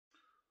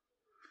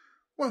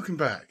Welcome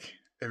back,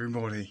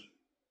 everybody.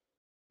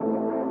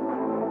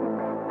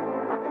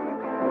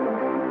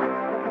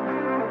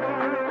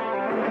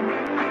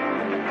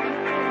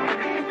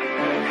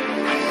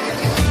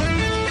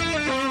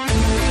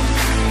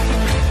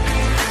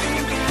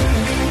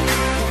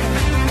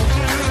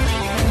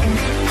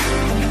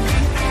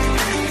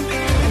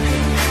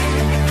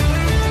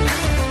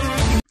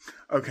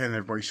 Okay then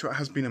everybody, so it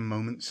has been a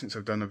moment since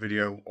I've done a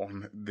video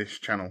on this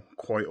channel,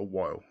 quite a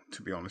while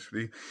to be honest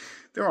with you.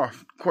 There are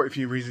quite a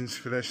few reasons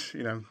for this,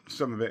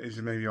 some of it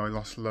is maybe I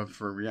lost love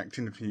for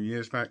reacting a few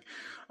years back.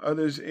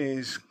 Others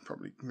is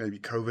probably maybe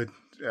COVID,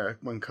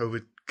 when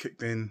COVID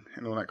kicked in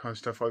and all that kind of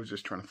stuff. I was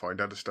just trying to find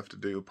other stuff to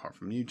do apart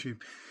from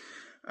YouTube.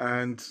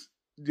 And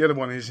the other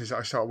one is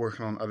I started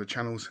working on other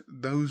channels.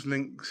 Those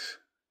links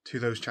to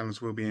those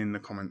channels will be in the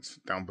comments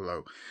down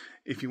below.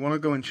 If you want to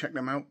go and check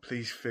them out,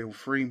 please feel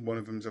free. One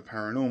of them's a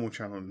paranormal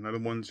channel, another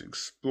one's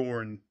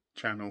exploring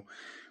channel,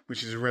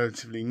 which is a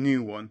relatively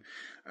new one,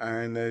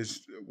 and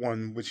there's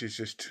one which is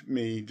just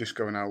me just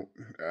going out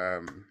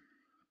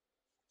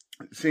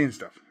seeing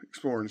stuff,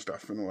 exploring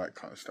stuff and all that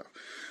kind of stuff.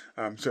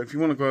 So if you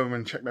want to go over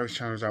and check those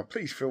channels out,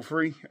 please feel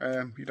free.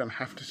 You don't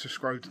have to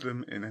subscribe to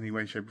them in any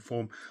way, shape or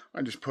form.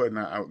 I'm just putting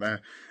that out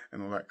there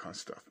and all that kind of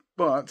stuff.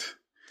 But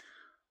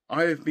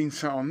I have been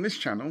sat on this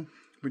channel,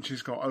 which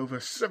has got over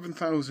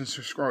 7,000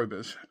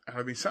 subscribers, and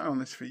I've been sat on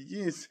this for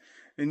years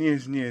and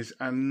years and years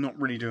and not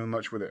really doing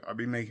much with it. I've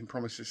been making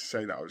promises to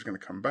say that I was going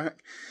to come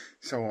back,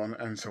 so on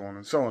and so on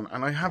and so on,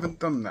 and I haven't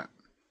done that.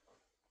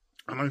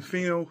 And I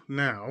feel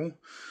now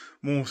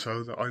more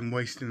so that I'm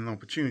wasting an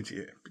opportunity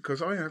here,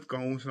 because I have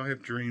goals, I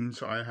have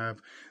dreams, I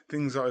have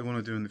things that I want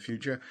to do in the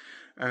future,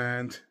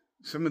 and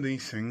some of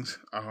these things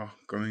are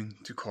going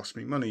to cost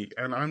me money,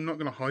 and I'm not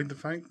going to hide the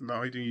fact that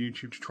I do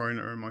YouTube to try and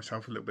earn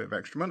myself a little bit of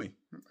extra money.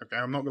 Okay,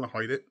 I'm not going to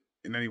hide it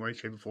in any way,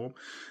 shape or form.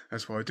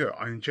 That's why I do it.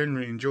 I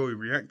generally enjoy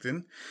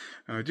reacting,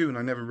 and I do, and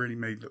I never really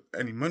made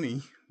any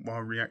money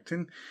while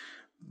reacting,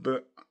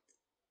 but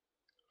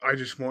I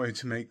just wanted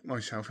to make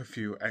myself a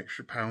few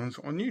extra pounds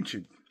on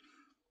YouTube.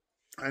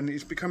 And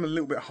it's become a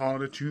little bit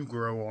harder to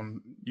grow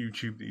on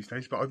YouTube these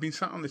days, but I've been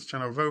sat on this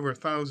channel with over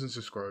 1,000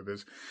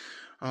 subscribers.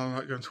 I'm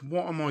like going, so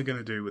what am I going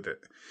to do with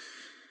it?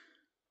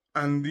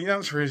 And the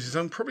answer is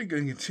I'm probably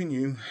going to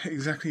continue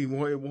exactly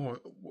what it was,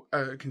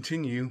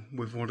 continue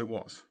with what it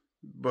was.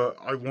 But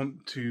I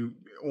want to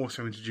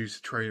also introduce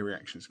the trailer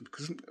reactions,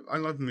 because I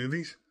love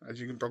movies,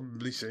 as you can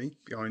probably see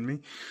behind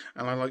me,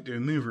 and I like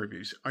doing movie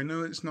reviews. I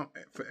know it's not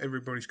for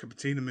everybody's cup of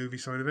tea, the movie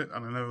side of it,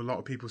 and I know a lot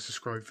of people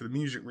subscribe for the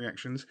music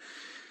reactions,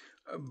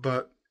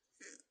 but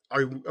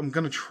I'm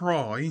going to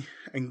try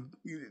and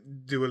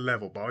do a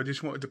level, but I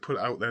just wanted to put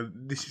it out there.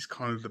 This is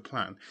kind of the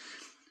plan.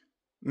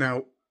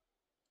 Now,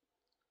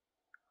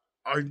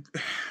 I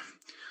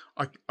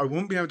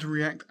won't be able to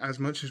react as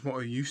much as what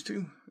I used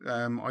to.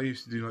 I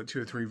used to do like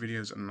 2 or 3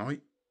 videos a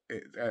night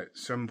at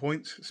some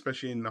points,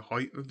 especially in the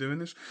height of doing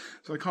this.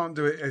 So I can't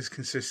do it as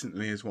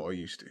consistently as what I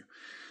used to.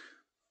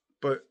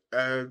 But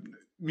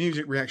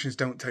music reactions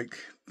don't take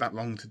that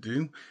long to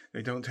do.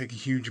 They don't take a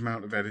huge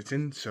amount of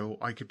editing, so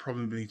I could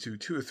probably do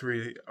 2 or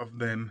 3 of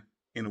them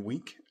in a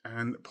week,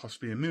 and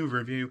possibly a movie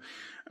review,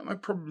 and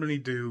I'd probably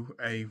do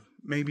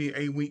maybe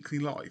a weekly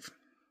live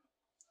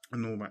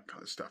and all that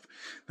kind of stuff.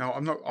 Now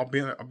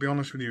I'll be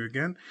honest with you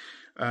again.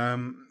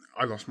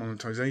 I lost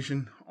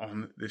monetization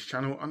on this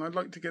channel, and I'd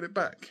like to get it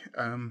back.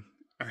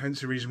 Hence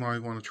the reason why I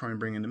want to try and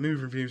bring in the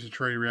movie reviews, the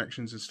trailer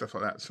reactions and stuff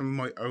like that. Some of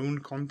my own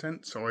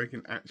content, so I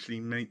can actually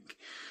make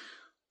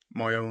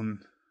my own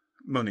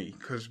money.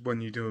 Because when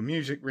you do a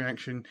music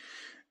reaction,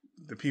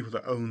 the people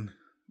that own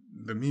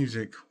the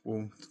music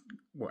will,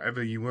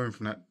 whatever you earn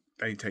from that,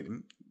 they take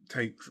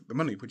the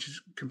money, which is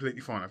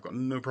completely fine. I've got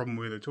no problem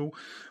with it at all.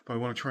 But I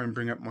want to try and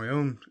bring up my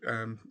own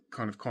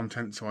kind of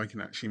content, so I can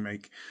actually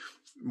make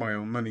my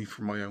own money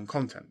from my own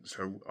content.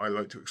 So I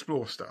like to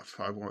explore stuff.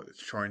 I want to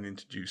try and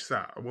introduce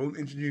that. I won't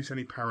introduce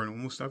any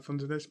paranormal stuff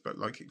onto this, but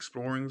like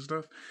exploring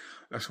stuff,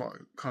 that's what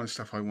kind of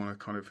stuff I want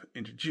to kind of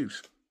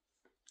introduce.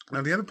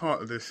 Now the other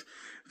part of this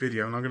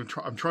video, and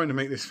I'm trying to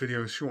make this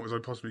video as short as I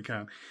possibly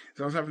can,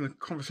 is I was having a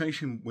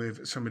conversation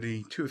with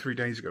somebody 2 or 3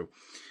 days ago,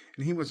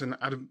 and he was an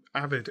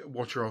avid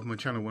watcher of my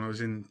channel when I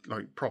was in,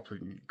 like,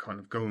 properly kind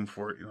of going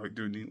for it, like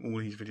doing all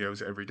these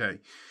videos every day.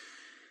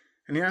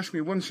 And he asked me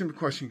one simple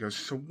question. He goes,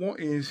 so what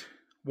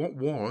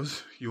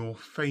was your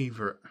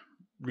favourite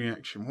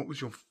reaction? What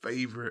was your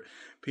favourite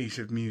piece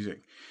of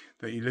music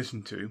that you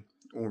listened to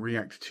or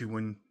reacted to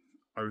when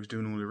I was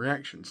doing all the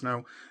reactions?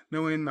 Now,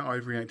 knowing that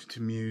I've reacted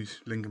to Muse,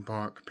 Linkin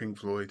Park, Pink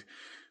Floyd,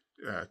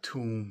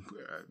 Tool,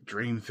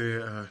 Dream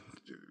Theater,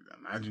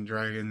 Imagine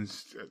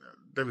Dragons,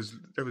 there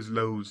was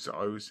loads that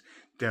I was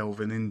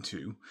delving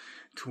into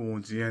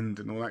towards the end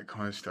and all that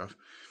kind of stuff.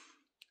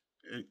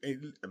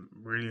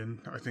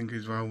 Brilliant, I think,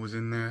 as well, was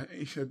in there.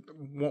 He said,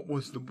 what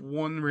was the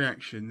one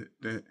reaction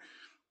that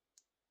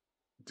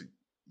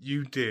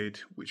you did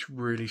which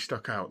really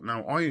stuck out?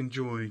 Now, I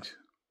enjoyed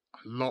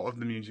a lot of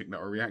the music that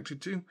I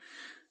reacted to,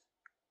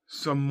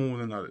 some more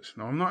than others.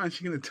 Now, I'm not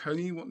actually going to tell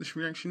you what this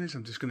reaction is,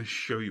 I'm just going to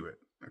show you it.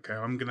 Okay,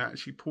 I'm going to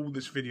actually pull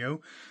this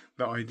video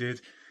that I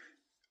did.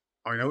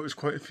 I know it was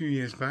quite a few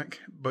years back,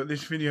 but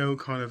this video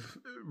kind of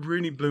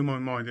really blew my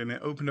mind, and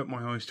it opened up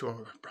my eyes to a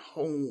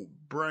whole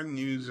brand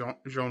new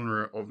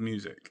genre of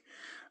music.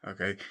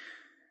 Okay,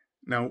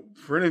 now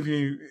for any of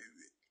you,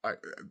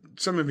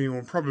 some of you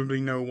will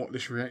probably know what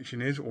this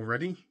reaction is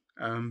already,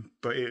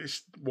 but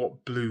it's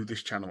what blew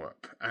this channel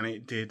up, and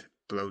it did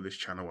blow this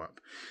channel up.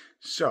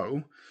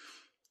 So,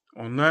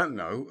 on that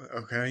note,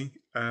 okay,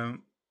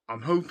 I'm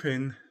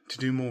hoping to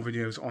do more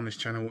videos on this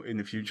channel in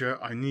the future.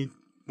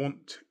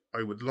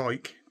 I would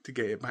like to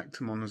get it back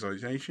to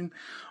monetization.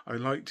 I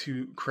like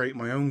to create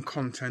my own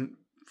content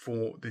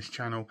for this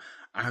channel,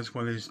 as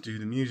well as do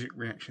the music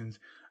reactions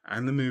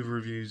and the movie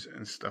reviews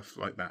and stuff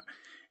like that.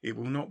 It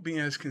will not be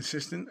as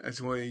consistent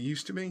as what it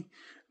used to be,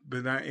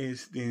 but that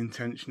is the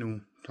intentional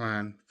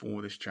plan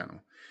for this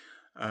channel.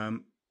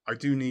 I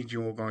do need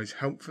your guys'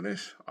 help for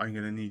this. I'm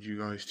going to need you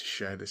guys to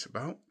share this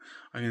about.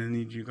 I'm going to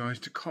need you guys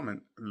to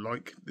comment,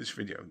 like this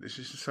video.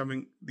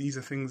 These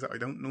are things that I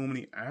don't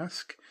normally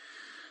ask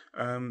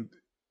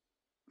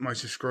my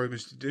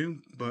subscribers to do,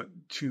 but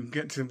to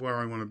get to where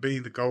I want to be,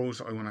 the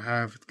goals I want to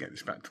have, to get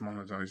this back to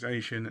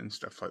monetization and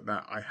stuff like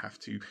that, I have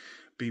to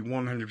be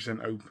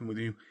 100% open with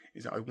you,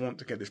 is that I want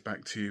to get this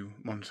back to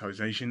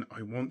monetization.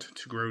 I want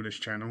to grow this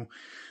channel,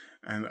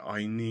 and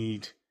I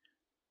need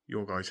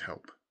your guys'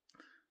 help.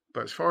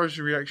 But as far as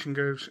the reaction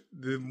goes,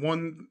 the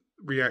one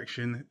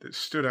reaction that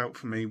stood out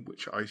for me,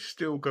 which I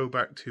still go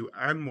back to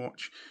and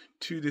watch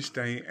to this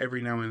day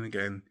every now and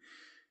again,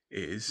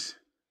 is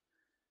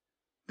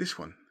this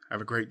one. Have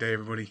a great day,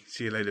 everybody.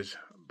 See you later.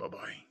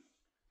 Bye-bye.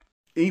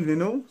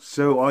 Evening all.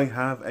 So I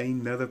have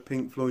another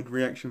Pink Floyd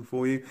reaction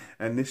for you,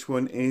 and this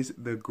one is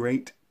The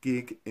Great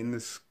Gig in the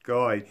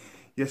Sky.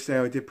 Yesterday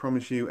I did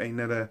promise you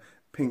another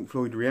Pink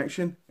Floyd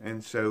reaction,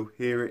 and so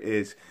here it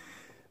is.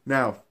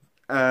 Now,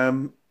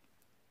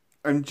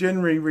 I'm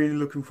generally really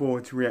looking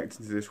forward to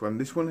reacting to this one.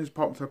 This one has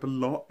popped up a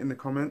lot in the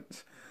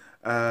comments,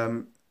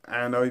 and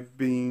I've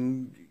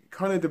been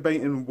kind of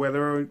debating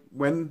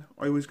when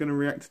I was going to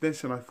react to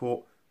this, and I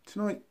thought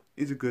tonight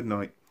is a good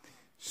night.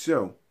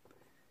 So,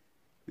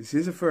 this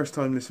is a first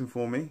time listen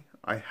for me.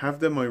 I have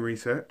done my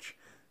research,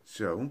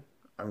 so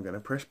I'm going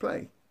to press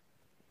play.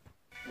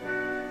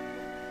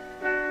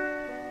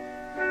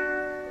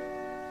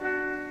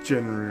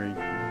 Generally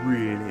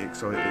really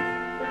excited.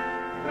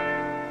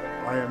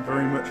 I am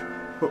very much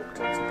hooked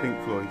to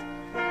Pink Floyd.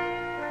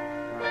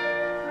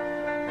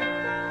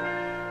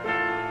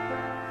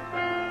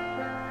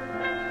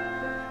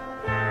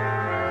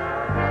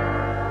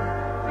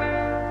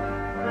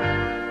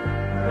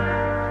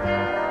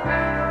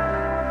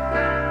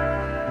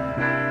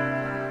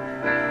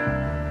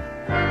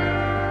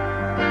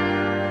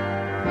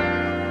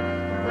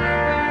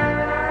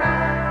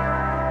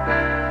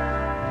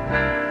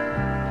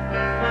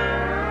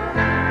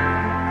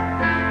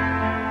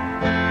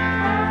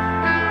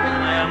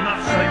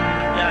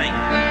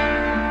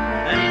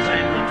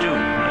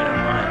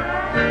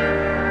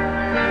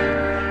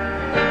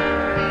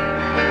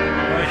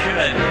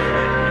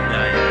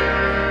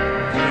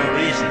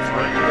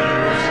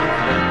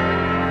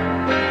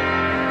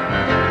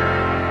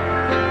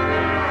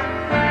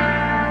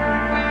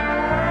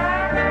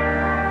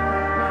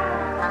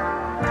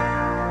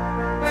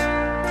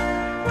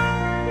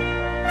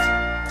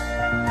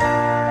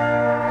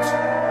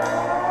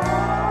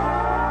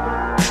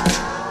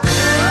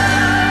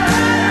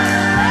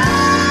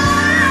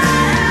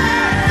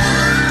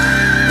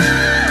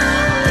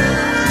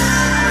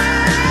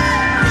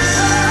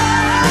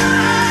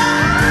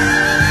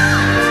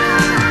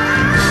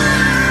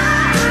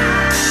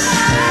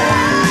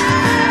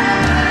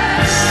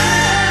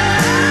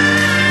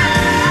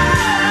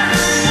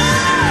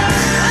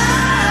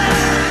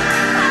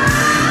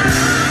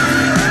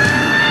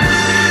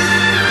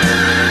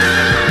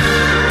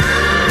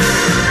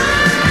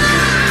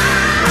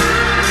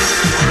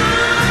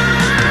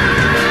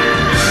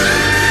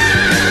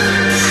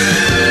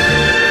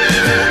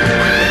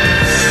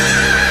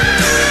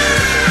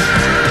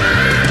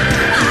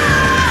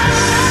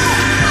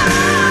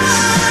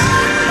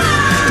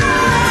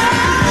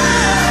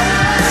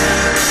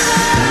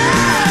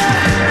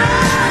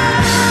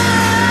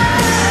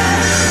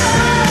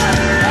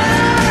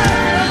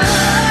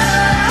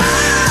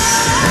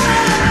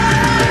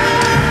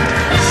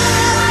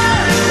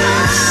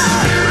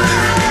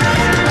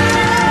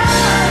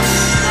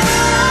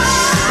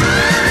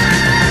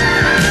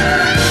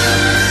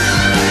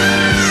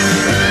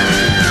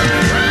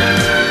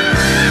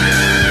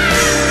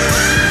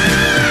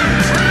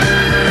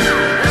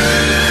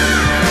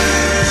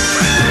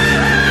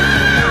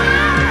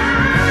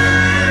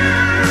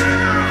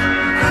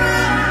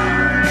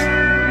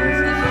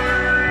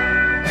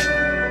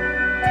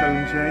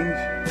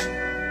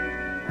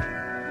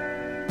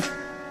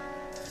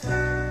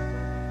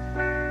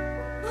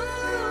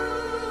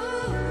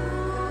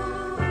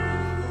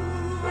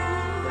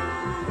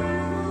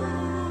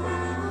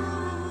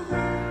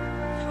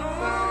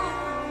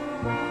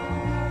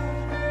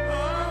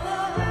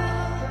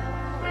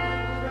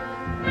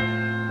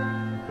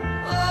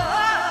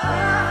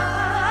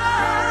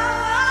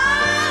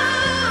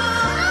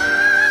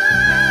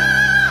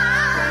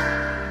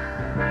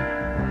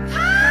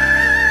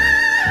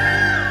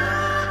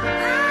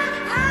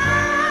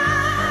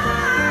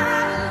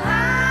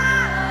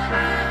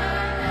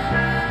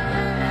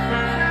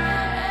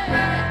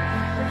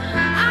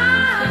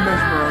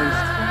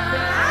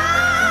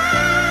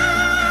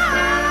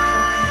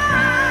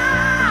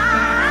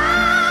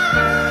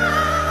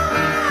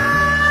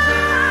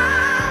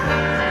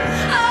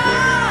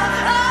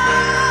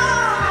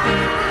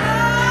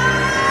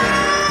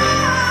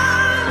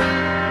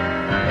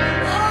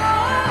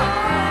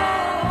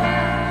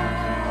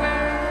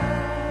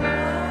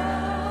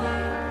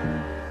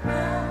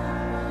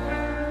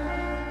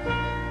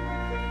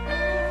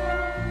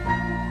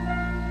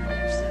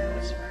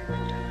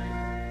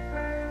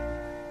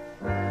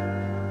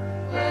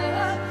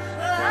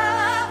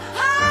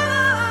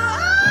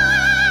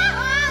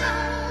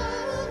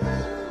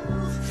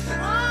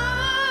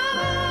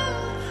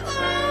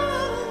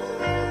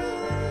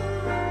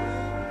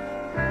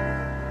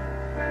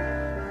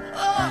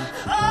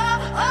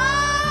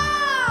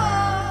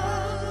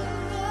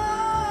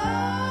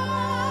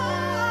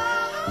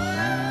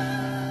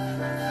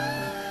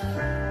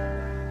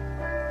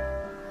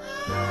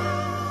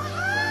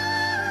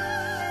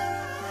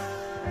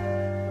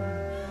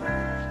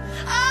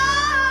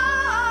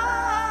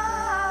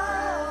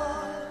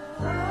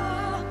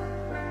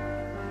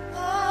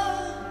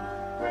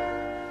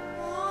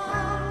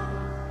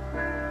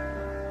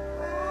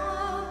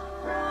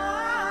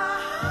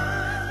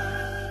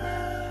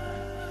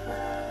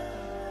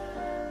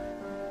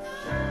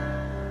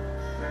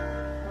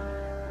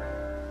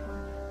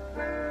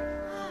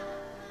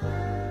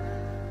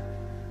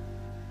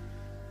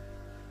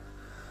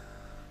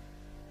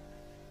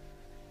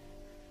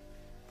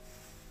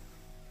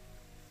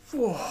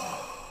 Whoa.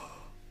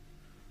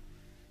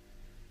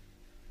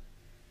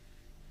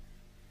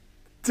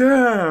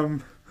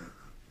 Damn.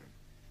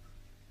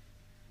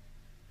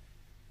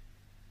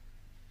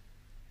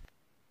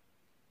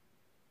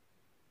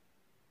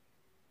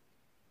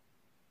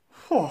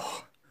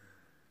 Oh.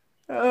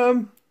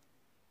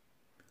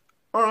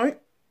 All right.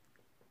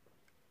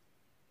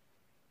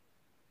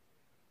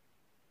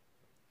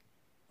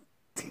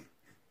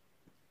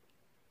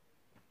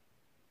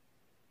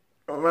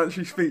 I'm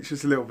actually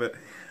speechless a little bit.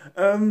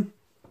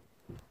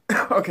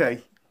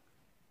 Okay.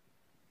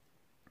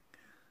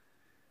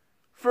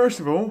 First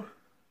of all,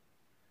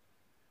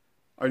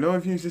 I know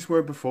I've used this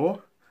word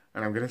before,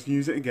 and I'm going to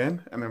use it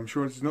again, and I'm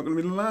sure it's not going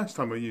to be the last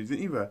time I use it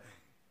either.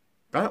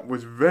 That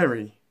was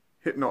very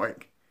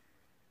hypnotic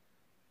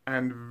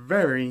and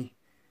very,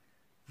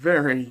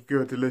 very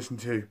good to listen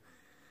to.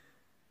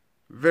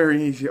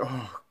 Very easy.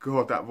 Oh,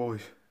 God, that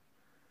voice.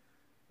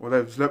 Well,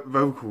 those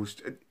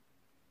vocals.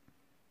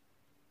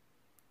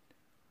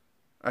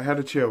 I had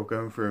a chill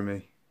going through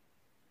me.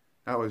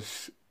 That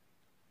was,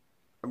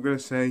 I'm going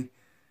to say,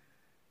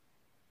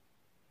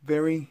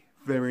 very,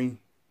 very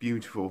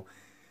beautiful.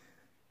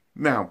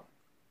 Now,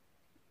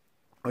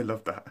 I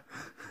love that.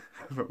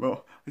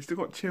 Well, I still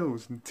got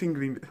chills and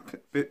tingling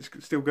bits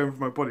still going through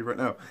my body right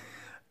now.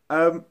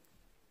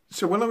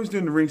 So when I was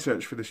doing the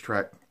research for this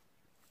track,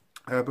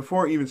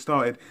 before I even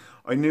started,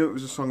 I knew it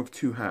was a song of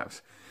two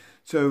halves.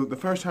 So the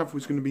first half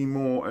was going to be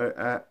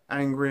more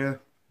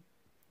angrier,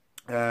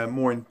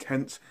 more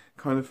intense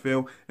kind of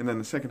feel, and then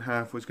the second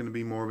half was going to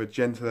be more of a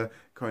gentler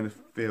kind of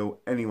feel.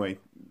 Anyway,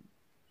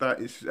 that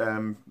is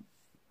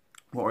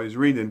what I was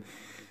reading.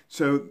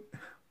 So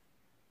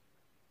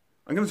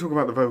I'm going to talk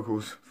about the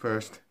vocals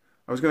first.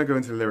 I was going to go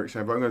into the lyrics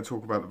now, but I'm going to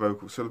talk about the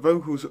vocals. So the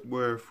vocals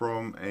were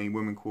from a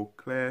woman called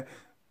Claire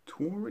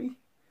Torrey.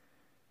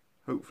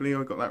 Hopefully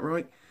I got that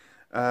right.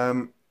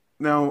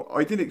 Now,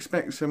 I did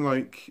expect some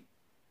like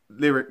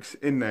lyrics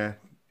in there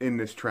in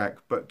this track,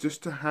 but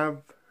just to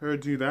have her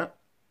do that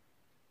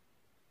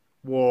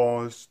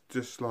was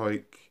just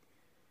like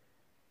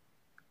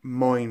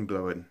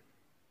mind-blowing,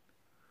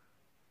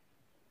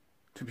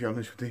 to be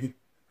honest with you.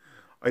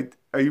 I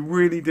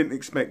really didn't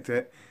expect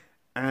it,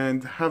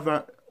 and have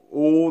that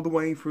all the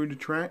way through the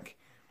track,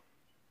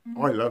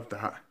 I loved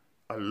that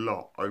a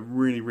lot. I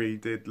really, really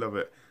did love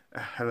it a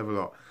hell of a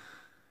lot.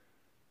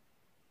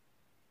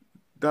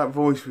 That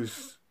voice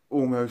was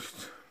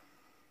almost,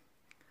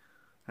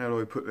 how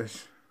do I put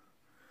this?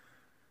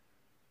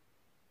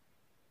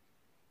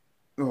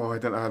 Oh, I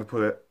don't know how to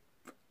put it.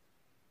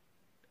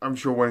 I'm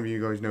sure one of you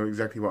guys know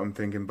exactly what I'm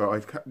thinking,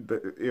 but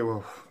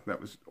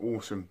that was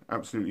awesome,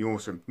 absolutely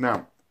awesome.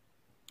 Now,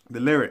 the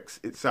lyrics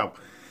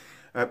itself,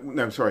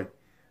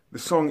 the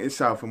song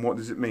itself, and what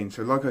does it mean?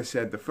 So like I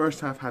said, the first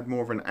half had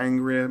more of an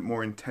angrier,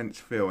 more intense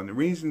feel, and the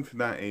reason for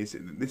that is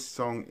that this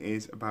song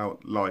is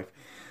about life,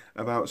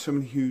 about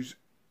somebody who's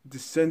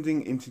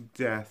descending into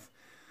death,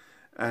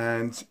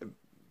 and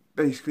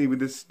basically with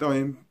this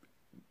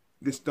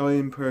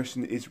dying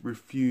person is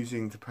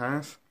refusing to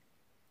pass.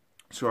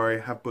 Sorry,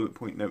 I have bullet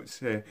point notes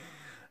here.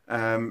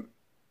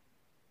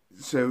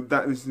 So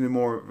that is the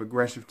more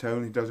aggressive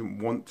tone. He doesn't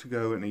want to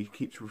go, and he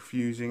keeps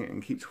refusing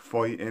and keeps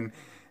fighting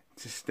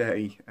to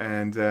stay.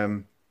 And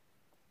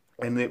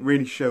it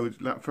really shows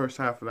that first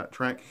half of that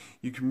track.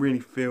 You can really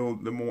feel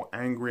the more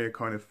angrier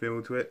kind of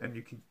feel to it, and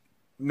you can,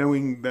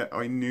 knowing that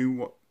I knew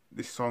what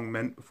this song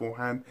meant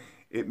beforehand,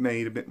 it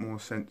made a bit more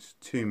sense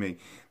to me.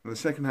 And the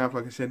second half,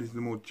 like I said, is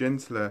the more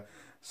gentler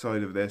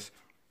side of this.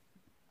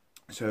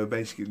 So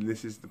basically,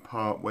 this is the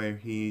part where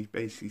he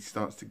basically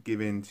starts to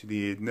give in to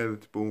the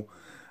inevitable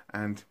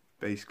and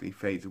basically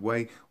fades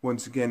away.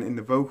 Once again, in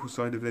the vocal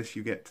side of this,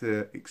 you get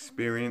to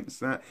experience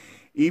that.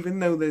 Even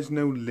though there's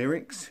no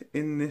lyrics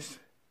in this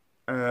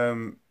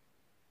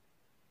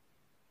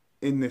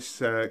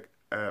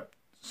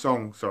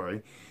song,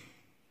 sorry,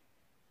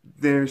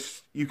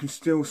 you can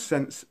still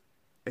sense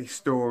a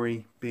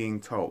story being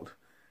told.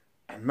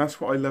 And that's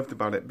what I loved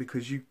about it,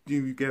 because you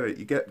get it.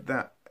 You get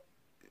that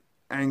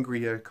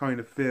angrier kind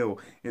of feel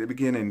at the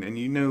beginning, and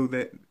you know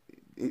that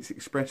it's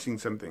expressing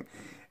something,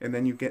 and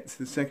then you get to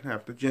the second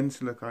half, the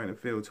gentler kind of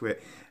feel to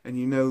it, and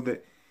you know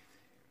that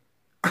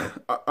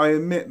I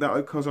admit that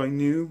because I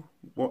knew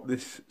what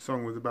this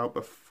song was about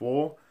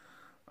before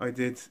I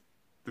did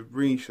the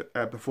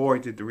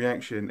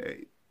reaction,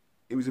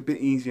 it was a bit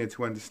easier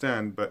to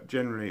understand, but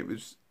generally it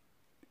was,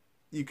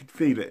 you could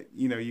feel it,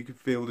 you could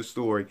feel the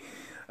story,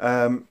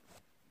 but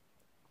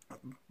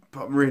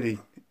really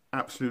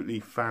absolutely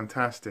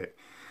fantastic.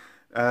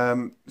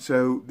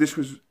 So this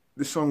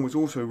song was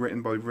also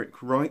written by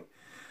Rick Wright,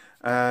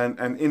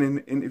 and in an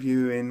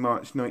interview in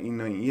March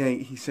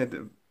 1998, he said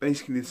that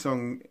basically the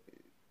song,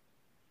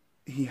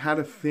 he had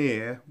a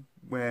fear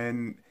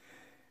when.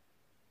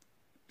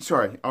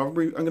 Sorry, I'm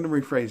going to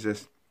rephrase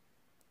this.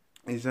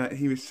 Is that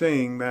he was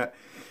saying that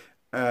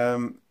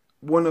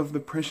one of the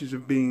pressures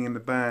of being in the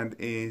band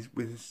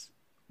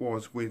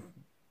was with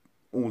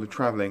all the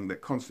travelling,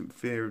 that constant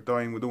fear of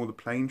dying with all the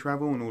plane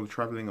travel and all the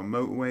travelling on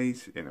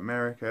motorways in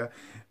America,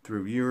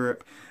 through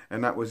Europe,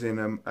 and that was in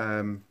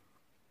an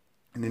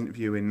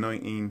interview in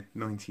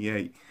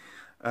 1998.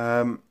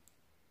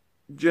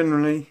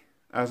 Generally,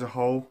 as a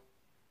whole,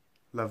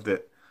 loved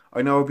it.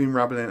 I know I've been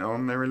rabbling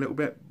on there a little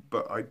bit,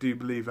 but I do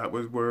believe that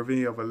was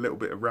worthy of a little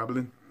bit of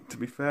rabbling, to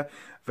be fair.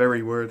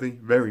 Very worthy,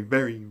 very,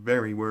 very,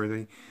 very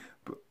worthy.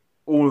 But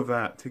all of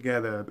that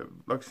together,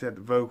 like I said,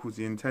 the vocals,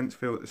 the intense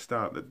feel at the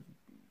start, the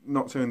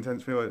not so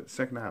intense feel at the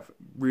second half,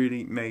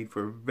 really made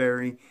for a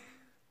very,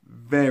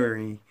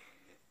 very,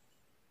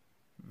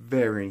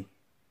 very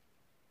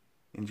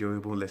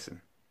enjoyable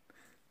listen.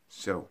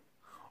 So,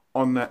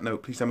 on that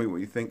note, please tell me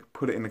what you think.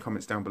 Put it in the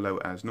comments down below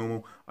as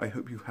normal. I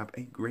hope you have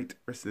a great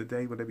rest of the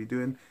day, whatever you're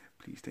doing.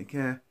 Please take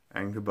care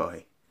and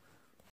goodbye.